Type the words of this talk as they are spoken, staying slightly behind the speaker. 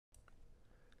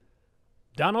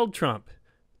Donald Trump,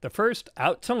 the first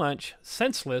out-to-lunch,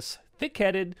 senseless,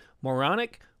 thick-headed,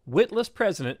 moronic, witless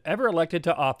president ever elected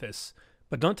to office.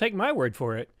 But don't take my word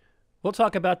for it. We'll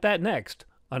talk about that next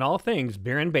on All Things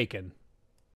Beer and Bacon.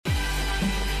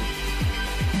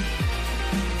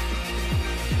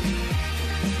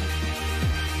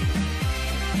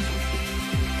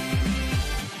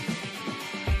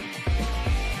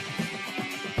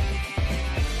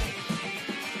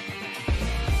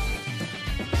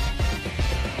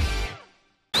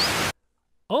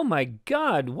 Oh my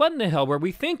God, what in the hell were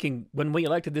we thinking when we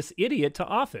elected this idiot to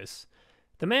office?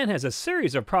 The man has a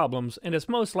series of problems and is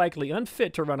most likely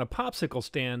unfit to run a popsicle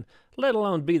stand, let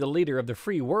alone be the leader of the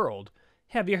free world.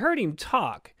 Have you heard him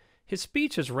talk? His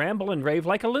speeches ramble and rave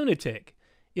like a lunatic.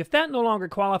 If that no longer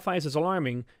qualifies as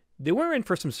alarming, then we're in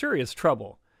for some serious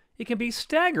trouble. It can be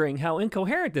staggering how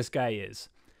incoherent this guy is.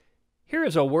 Here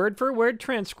is a word-for-word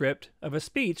transcript of a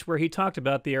speech where he talked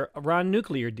about the Iran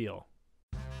nuclear deal.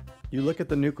 You look at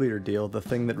the nuclear deal, the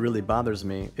thing that really bothers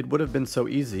me. It would have been so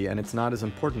easy, and it's not as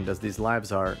important as these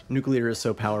lives are. Nuclear is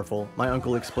so powerful. My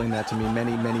uncle explained that to me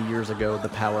many, many years ago, the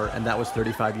power, and that was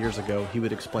 35 years ago. He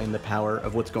would explain the power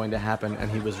of what's going to happen, and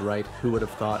he was right. Who would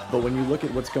have thought? But when you look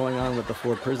at what's going on with the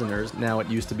 4 prisoners, now it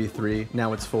used to be 3,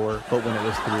 now it's 4, but when it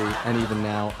was 3, and even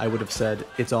now, I would have said,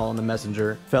 it's all in the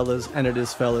messenger. Fellas, and it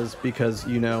is fellas, because,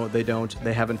 you know,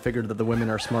 they haven't figured that the women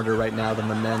are smarter right now than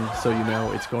the men, so you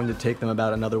know, it's going to take them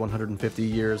about another 150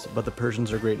 years, but the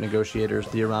Persians are great negotiators,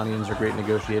 the Iranians are great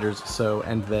negotiators, so,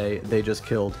 and they just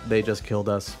killed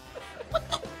us. What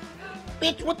the,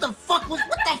 bitch, what the fuck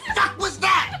was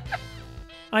that?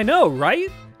 I know, right?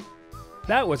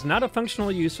 That was not a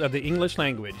functional use of the English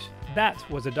language. That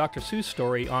was a Dr. Seuss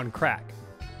story on crack.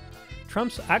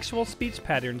 Trump's actual speech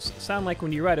patterns sound like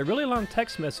when you write a really long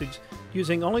text message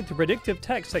using only the predictive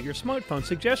text that your smartphone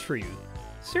suggests for you.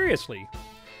 Seriously.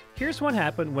 Here's what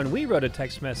happened when we wrote a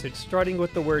text message starting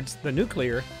with the words "the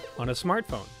nuclear" on a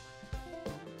smartphone.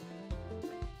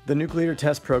 The nuclear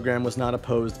test program was not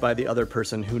opposed by the other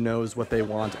person who knows what they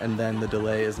want, and then the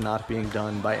delay is not being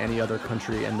done by any other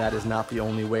country, and that is not the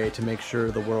only way to make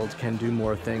sure the world can do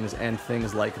more things and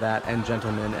things like that, and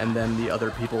gentlemen, and then the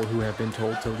other people who have been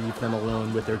told to leave them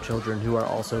alone with their children who are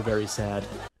also very sad.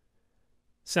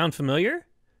 Sound familiar?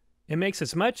 It makes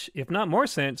as much, if not more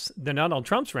sense, than Donald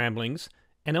Trump's ramblings,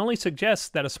 and only suggests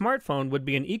that a smartphone would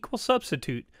be an equal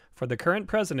substitute for the current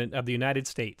president of the United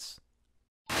States.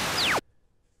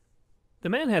 The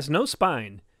man has no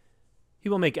spine. He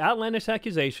will make outlandish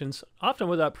accusations, often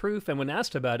without proof, and when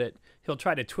asked about it, he'll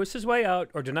try to twist his way out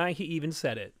or deny he even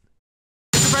said it.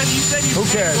 Mr. President, you said you Who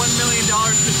paid cares? $1 million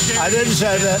to charity. I didn't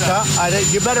say that.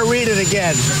 You better read it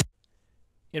again.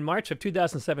 In March of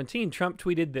 2017, Trump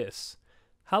tweeted this: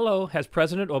 "Hello, has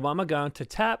President Obama gone to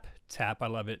tap, I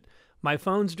love it, my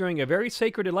phones during a very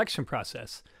sacred election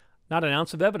process? Not an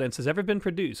ounce of evidence has ever been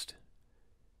produced."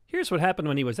 Here's what happened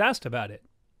when he was asked about it.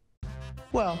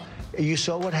 Well, you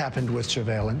saw what happened with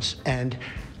surveillance, and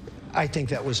I think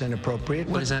that was inappropriate.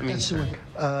 What does that mean, sir?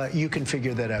 You can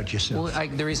figure that out yourself. Well,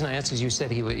 the reason I asked is you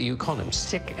said you called him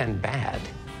sick and bad.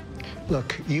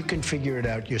 Look, you can figure it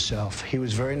out yourself. He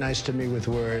was very nice to me with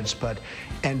words,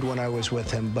 and when I was with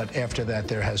him, but after that,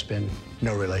 there has been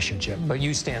no relationship. But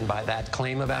you stand by that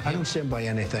claim about him? I don't stand by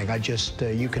anything. I just,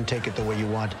 you can take it the way you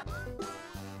want.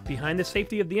 Behind the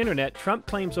safety of the internet, Trump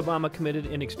claims Obama committed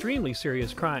an extremely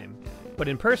serious crime. But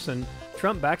in person,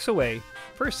 Trump backs away,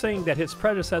 first saying that his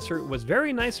predecessor was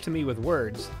very nice to me with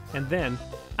words, and then,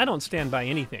 "I don't stand by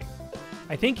anything."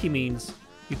 I think he means,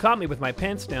 "You caught me with my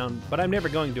pants down, but I'm never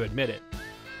going to admit it."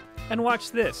 And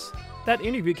watch this. That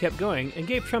interview kept going and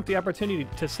gave Trump the opportunity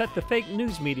to set the fake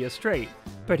news media straight,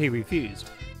 but he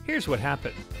refused. Here's what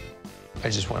happened. I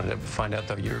just wanted to find out,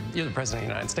 though, you're the President of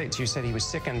the United States. You said he was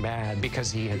sick and bad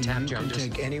because he had tapped you. You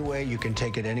can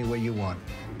take it any way you want.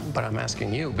 But I'm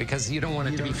asking you, because you don't want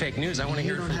it to be fake news. I want to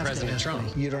hear it from President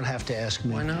Trump. You don't have to ask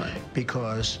me. Why not?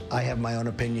 Because I have my own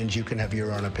opinions. You can have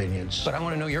your own opinions. But I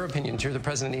want to know your opinions. You're the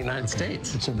President of the United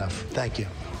States. It's enough. Thank you.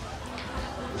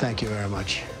 Thank you very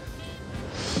much.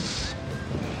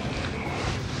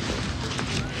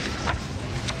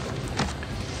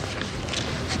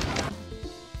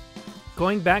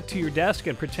 Going back to your desk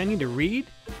and pretending to read?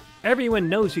 Everyone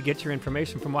knows you get your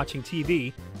information from watching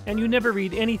TV, and you never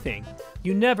read anything.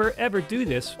 You never ever do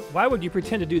this. Why would you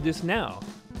pretend to do this now?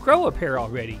 Grow a pair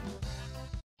already.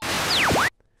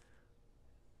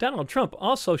 Donald Trump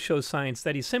also shows signs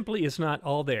that he simply is not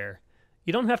all there.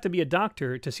 You don't have to be a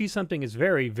doctor to see something is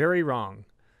very, very wrong.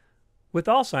 With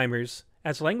Alzheimer's,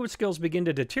 as language skills begin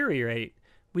to deteriorate,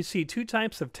 we see 2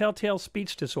 types of telltale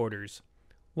speech disorders.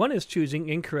 One is choosing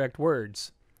incorrect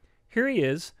words. Here he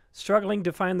is, struggling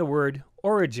to find the word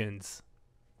origins.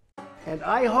 And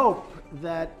I hope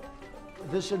that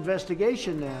this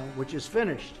investigation now, which is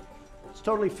finished, it's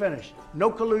totally finished, no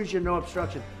collusion, no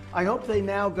obstruction. I hope they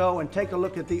now go and take a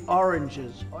look at the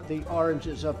oranges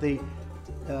of the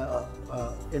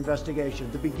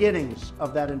investigation, the beginnings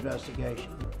of that investigation.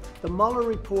 The Mueller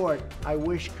report, I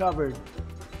wish, covered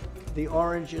the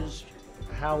oranges,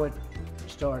 how it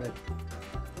started.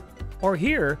 Or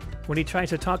here, when he tries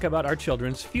to talk about our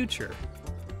children's future.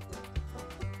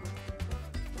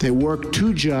 They work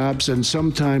 2 jobs and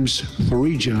sometimes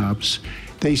 3 jobs.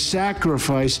 They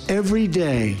sacrifice every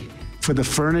day for the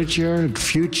furniture and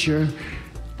future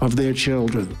of their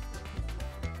children.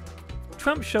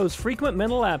 Trump shows frequent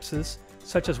mental lapses,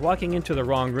 such as walking into the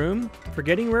wrong room,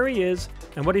 forgetting where he is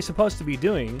and what he's supposed to be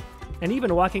doing, and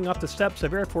even walking off the steps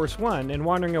of Air Force One and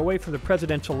wandering away from the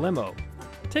presidential limo.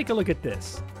 Take a look at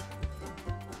this.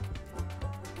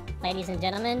 Ladies and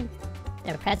gentlemen,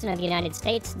 the President of the United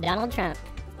States, Donald Trump,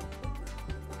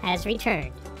 has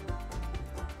returned.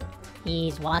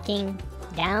 He's walking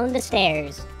down the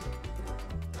stairs,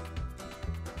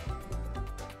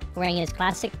 wearing his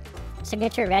classic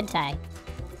signature red tie.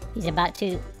 He's about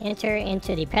to enter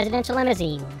into the presidential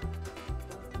limousine.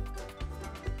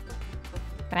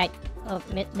 Right. Oh,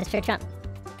 Mr. Trump.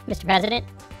 Mr. President.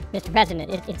 Mr.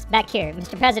 President, it's back here.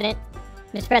 Mr. President.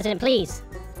 Mr. President, please.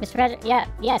 Mr. President, yeah,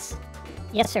 yes.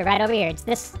 Yes, sir, right over here. It's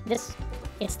this,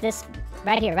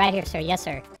 right here, sir. Yes,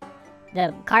 sir.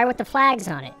 The car with the flags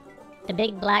on it. The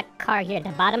big black car here at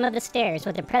the bottom of the stairs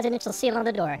with the presidential seal on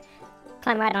the door.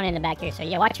 Climb right on in the back here, sir.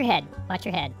 Yeah, watch your head. Watch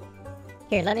your head.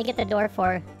 Here, let me get the door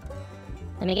for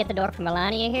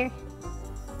Melania here.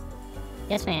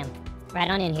 Yes, ma'am. Right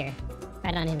on in here.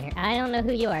 Right on in here. I don't know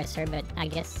who you are, sir, but I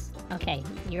guess... Okay,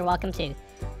 you're welcome too.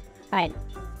 Alright.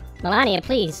 Melania,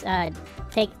 please,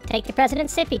 take the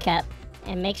president's sippy cup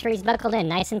and make sure he's buckled in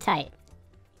nice and tight.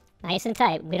 Nice and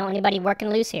tight. We don't want anybody working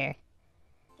loose here.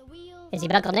 Is he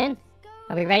buckled in?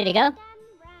 Are we ready to go?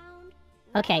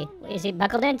 Okay, is he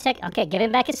buckled in? Okay, give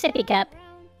him back his sippy cup.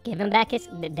 Give him back his...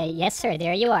 Yes, sir,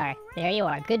 there you are. There you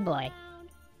are. Good boy.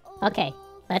 Okay,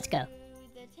 let's go.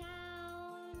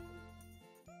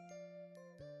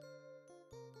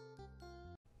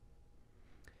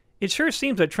 It sure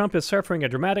seems that Trump is suffering a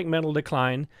dramatic mental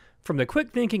decline, from the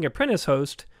quick-thinking apprentice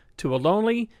host to a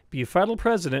lonely, befuddled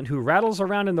president who rattles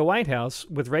around in the White House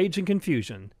with rage and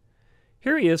confusion.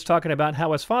 Here he is talking about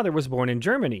how his father was born in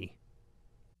Germany.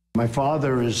 My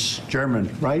father is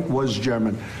German, right? Was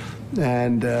German.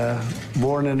 And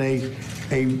born in a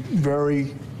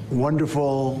very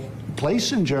wonderful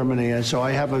place in Germany. And so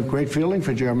I have a great feeling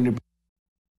for Germany.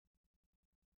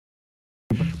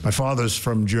 My father's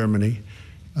from Germany.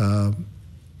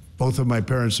 Both of my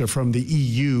parents are from the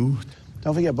EU.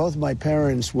 Don't forget, both my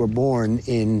parents were born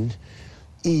in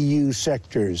EU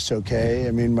sectors, okay?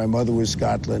 I mean, my mother was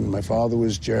Scotland, my father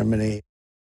was Germany.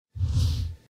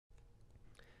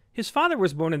 His father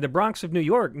was born in the Bronx of New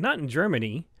York, not in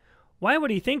Germany. Why would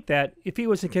he think that if he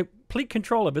was in complete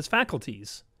control of his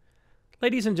faculties?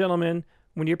 Ladies and gentlemen,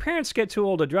 when your parents get too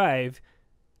old to drive,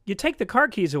 you take the car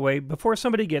keys away before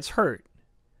somebody gets hurt.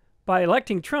 By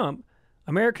electing Trump,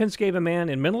 Americans gave a man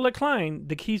in mental decline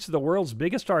the keys to the world's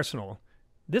biggest arsenal.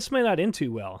 This may not end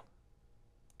too well.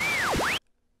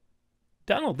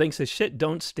 Donald thinks his shit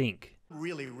don't stink.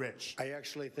 Really rich. I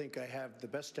actually think I have the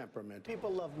best temperament.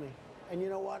 People love me. And you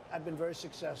know what? I've been very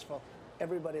successful.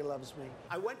 Everybody loves me.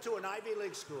 I went to an Ivy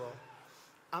League school.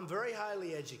 I'm very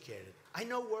highly educated. I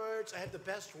know words. I have the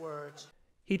best words.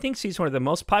 He thinks he's one of the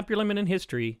most popular men in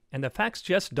history, and the facts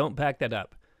just don't back that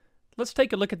up. Let's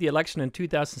take a look at the election in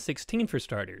 2016 for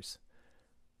starters.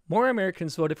 More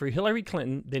Americans voted for Hillary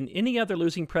Clinton than any other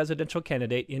losing presidential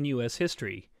candidate in U.S.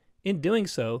 history. In doing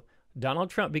so, Donald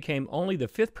Trump became only the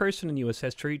 5th person in U.S.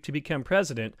 history to become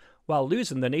president while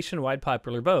losing the nationwide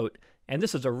popular vote, and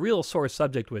this is a real sore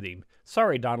subject with him.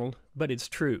 Sorry, Donald, but it's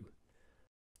true.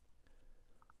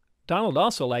 Donald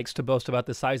also likes to boast about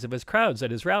the size of his crowds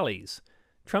at his rallies.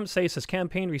 Trump says his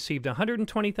campaign received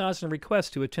 120,000 requests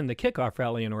to attend the kickoff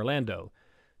rally in Orlando.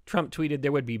 Trump tweeted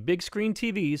there would be big screen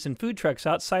TVs and food trucks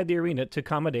outside the arena to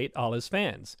accommodate all his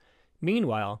fans.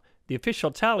 Meanwhile, the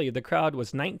official tally of the crowd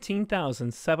was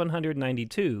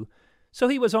 19,792, so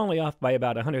he was only off by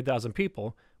about 100,000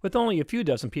 people, with only a few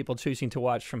dozen people choosing to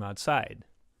watch from outside.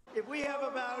 If we have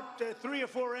about 3 or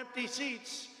 4 empty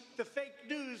seats, the fake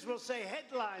news will say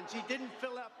headlines. He didn't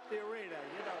fill up the arena,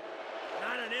 you know.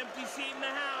 Not an empty seat in the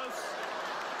house.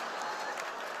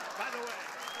 By the way,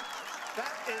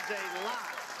 that is a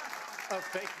lot of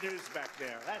fake news back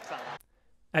there. That's a lot.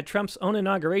 At Trump's own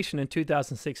inauguration in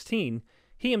 2016,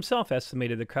 He himself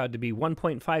estimated the crowd to be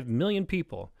 1.5 million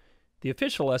people. The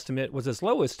official estimate was as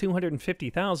low as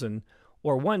 250,000,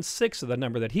 or 1/6 of the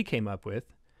number that he came up with.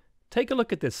 Take a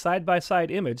look at this side-by-side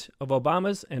image of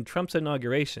Obama's and Trump's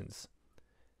inaugurations.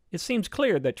 It seems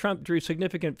clear that Trump drew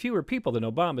significant fewer people than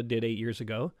Obama did 8 years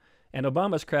ago, and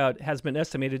Obama's crowd has been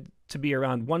estimated to be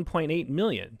around 1.8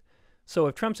 million. So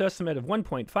if Trump's estimate of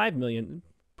 1.5 million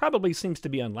probably seems to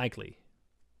be unlikely.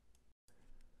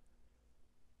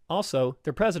 Also,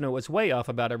 the president was way off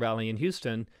about a rally in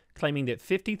Houston, claiming that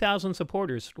 50,000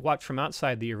 supporters watched from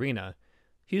outside the arena.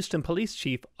 Houston Police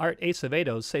Chief Art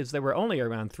Acevedo says there were only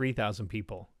around 3,000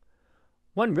 people.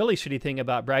 One really shitty thing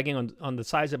about bragging on the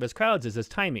size of his crowds is his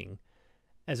timing.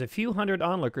 As a few hundred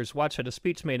onlookers watched at a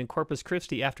speech made in Corpus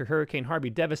Christi after Hurricane Harvey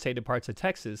devastated parts of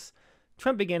Texas,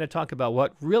 Trump began to talk about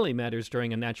what really matters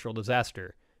during a natural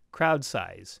disaster: crowd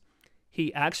size.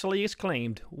 He actually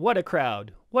exclaimed, "What a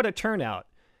crowd! What a turnout!"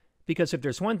 Because if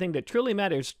there's one thing that truly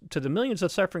matters to the millions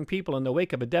of suffering people in the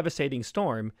wake of a devastating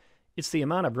storm, it's the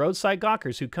amount of roadside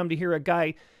gawkers who come to hear a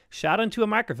guy shout into a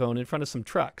microphone in front of some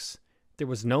trucks. There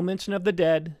was no mention of the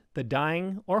dead, the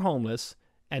dying, or homeless,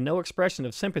 and no expression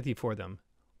of sympathy for them.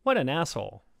 What an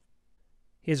asshole.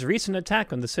 His recent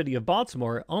attack on the city of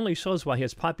Baltimore only shows why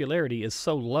his popularity is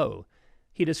so low.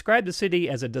 He described the city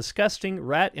as a disgusting,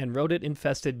 rat and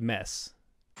rodent-infested mess.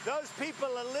 Those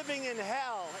people are living in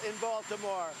hell in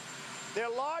Baltimore. They're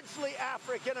largely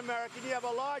African American. You have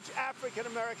a large African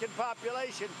American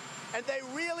population, and they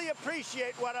really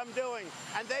appreciate what I'm doing,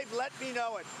 and they've let me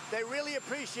know it. They really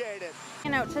appreciate it.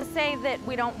 You know, to say that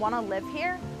we don't want to live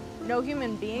here, no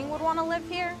human being would want to live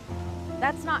here,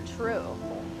 that's not true.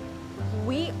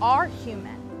 We are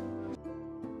human.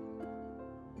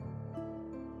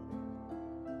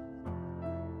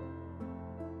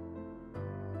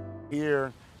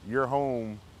 Hear your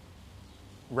home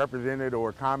represented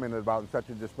or commented about in such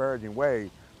a disparaging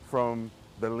way from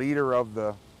the leader of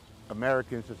the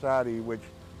American society, which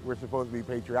we're supposed to be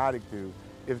patriotic to,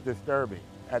 is disturbing.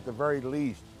 At the very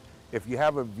least, if you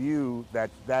have a view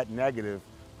that's that negative,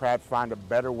 perhaps find a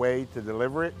better way to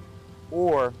deliver it,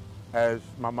 or as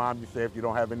my mom used to say, if you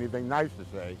don't have anything nice to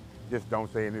say, just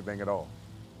don't say anything at all.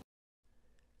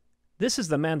 This is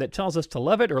the man that tells us to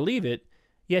love it or leave it,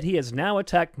 yet he has now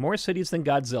attacked more cities than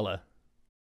Godzilla.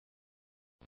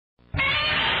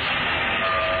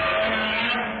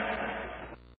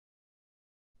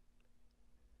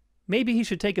 Maybe he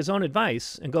should take his own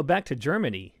advice and go back to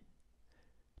Germany.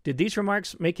 Did these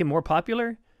remarks make him more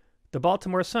popular? The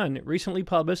Baltimore Sun recently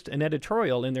published an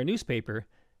editorial in their newspaper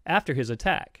after his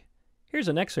attack. Here's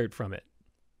an excerpt from it.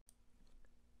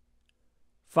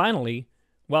 Finally,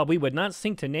 while we would not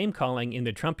sink to name-calling in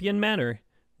the Trumpian manner,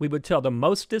 we would tell the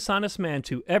most dishonest man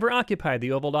to ever occupy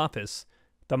the Oval Office,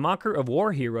 the mocker of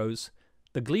war heroes,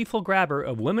 the gleeful grabber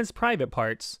of women's private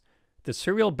parts, the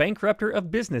serial bankrupter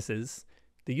of businesses,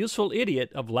 the useful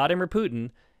idiot of Vladimir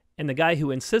Putin, and the guy who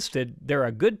insisted there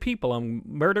are good people among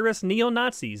murderous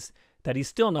neo-Nazis, that he's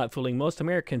still not fooling most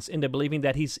Americans into believing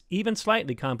that he's even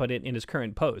slightly competent in his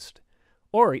current post,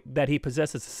 or that he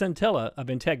possesses a scintilla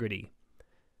of integrity.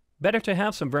 Better to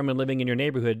have some vermin living in your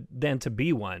neighborhood than to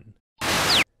be one.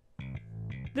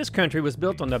 This country was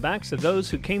built on the backs of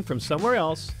those who came from somewhere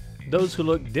else, those who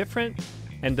look different,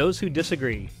 and those who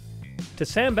disagree. To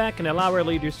stand back and allow our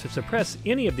leaders to suppress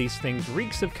any of these things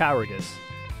reeks of cowardice.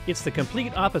 It's the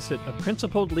complete opposite of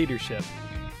principled leadership.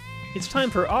 It's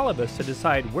time for all of us to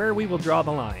decide where we will draw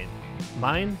the line.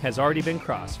 Mine has already been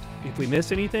crossed. If we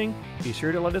miss anything, be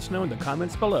sure to let us know in the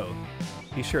comments below.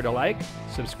 Be sure to like,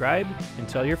 subscribe, and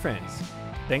tell your friends.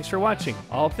 Thanks for watching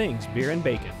All Things Beer and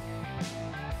Bacon.